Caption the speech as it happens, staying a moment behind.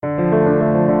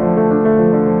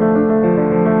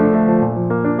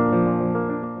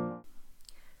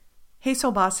Hey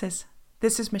Soul Bosses,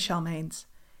 this is Michelle Maines.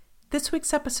 This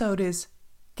week's episode is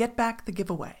Get Back the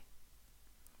Giveaway.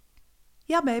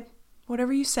 Yeah, babe,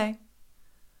 whatever you say.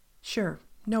 Sure,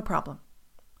 no problem.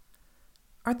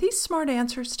 Are these smart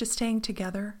answers to staying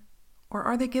together, or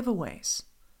are they giveaways?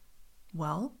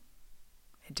 Well,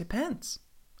 it depends.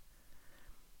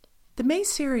 The May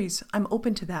series, I'm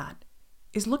Open to That,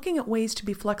 is looking at ways to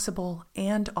be flexible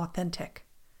and authentic.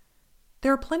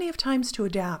 There are plenty of times to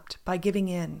adapt by giving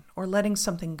in or letting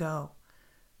something go.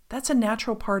 That's a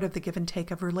natural part of the give and take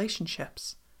of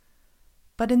relationships.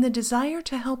 But in the desire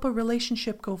to help a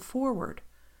relationship go forward,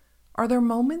 are there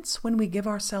moments when we give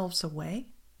ourselves away?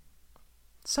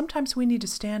 Sometimes we need to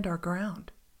stand our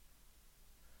ground.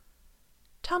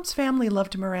 Tom's family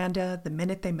loved Miranda the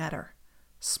minute they met her.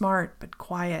 Smart but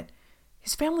quiet,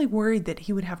 his family worried that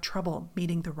he would have trouble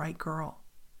meeting the right girl.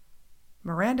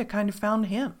 Miranda kind of found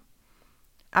him.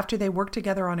 After they worked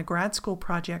together on a grad school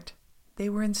project, they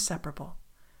were inseparable.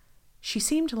 She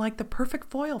seemed like the perfect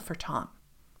foil for Tom.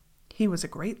 He was a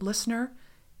great listener,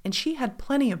 and she had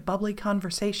plenty of bubbly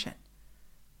conversation.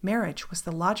 Marriage was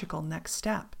the logical next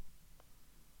step.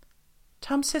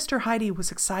 Tom's sister Heidi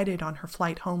was excited on her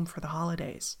flight home for the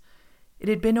holidays. It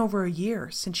had been over a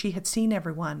year since she had seen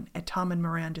everyone at Tom and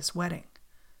Miranda's wedding.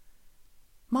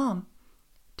 "Mom,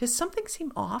 does something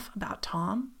seem off about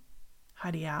Tom?"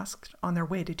 Heidi asked on their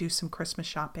way to do some Christmas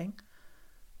shopping.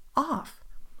 "Off?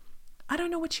 I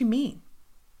don't know what you mean."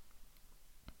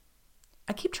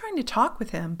 "I keep trying to talk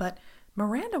with him, but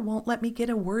Miranda won't let me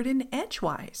get a word in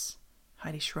edgewise,"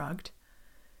 Heidi shrugged.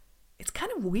 "It's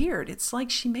kind of weird. It's like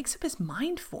she makes up his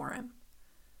mind for him."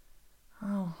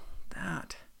 "Oh,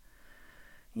 that.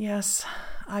 Yes,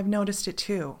 I've noticed it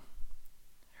too."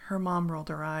 Her mom rolled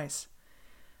her eyes.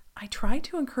 "I try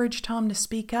to encourage Tom to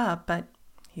speak up, but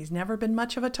he's never been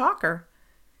much of a talker."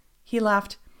 He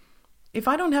laughed. "If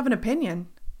I don't have an opinion,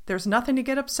 there's nothing to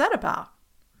get upset about."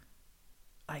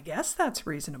 "I guess that's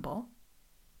reasonable."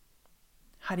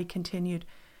 Heidi continued,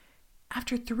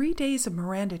 "After 3 days of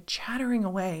Miranda chattering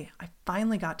away, I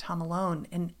finally got Tom alone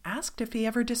and asked if he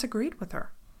ever disagreed with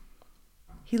her.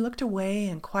 He looked away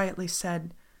and quietly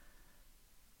said,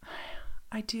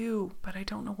 'I do, but I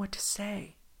don't know what to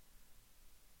say.'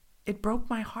 It broke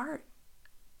my heart."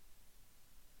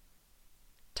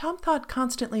 Tom thought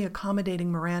constantly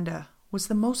accommodating Miranda was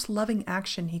the most loving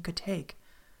action he could take.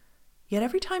 Yet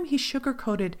every time he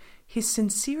sugarcoated his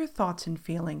sincere thoughts and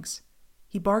feelings,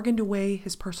 he bargained away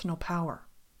his personal power.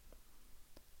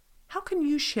 How can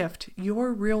you shift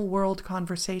your real-world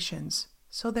conversations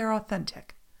so they're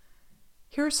authentic?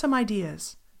 Here are some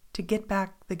ideas to get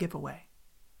back the giveaway.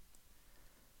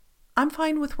 "I'm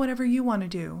fine with whatever you want to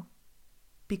do"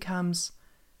 becomes,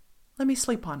 "Let me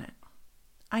sleep on it.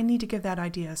 I need to give that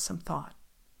idea some thought."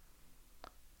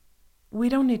 "We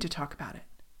don't need to talk about it"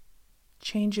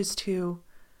 changes to,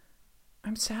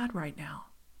 "I'm sad right now."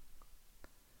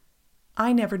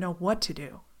 "I never know what to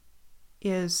do"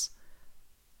 is,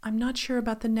 "I'm not sure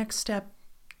about the next step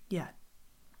yet."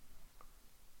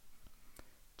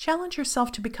 Challenge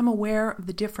yourself to become aware of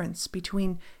the difference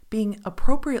between being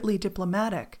appropriately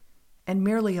diplomatic and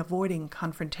merely avoiding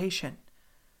confrontation.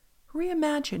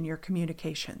 Reimagine your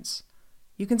communications.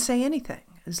 You can say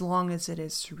anything as long as it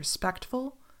is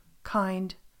respectful,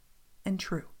 kind, and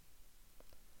true.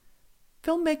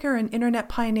 Filmmaker and internet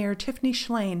pioneer Tiffany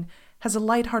Shlain has a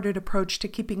lighthearted approach to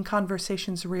keeping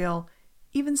conversations real,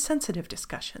 even sensitive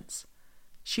discussions.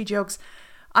 She jokes,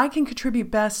 "I can contribute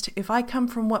best if I come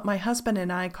from what my husband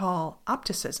and I call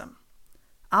opticism.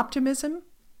 Optimism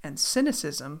and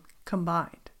cynicism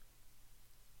combined."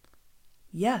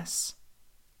 Yes,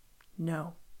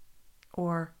 no,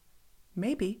 or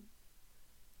maybe.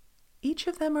 Each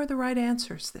of them are the right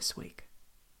answers this week.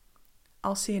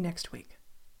 I'll see you next week.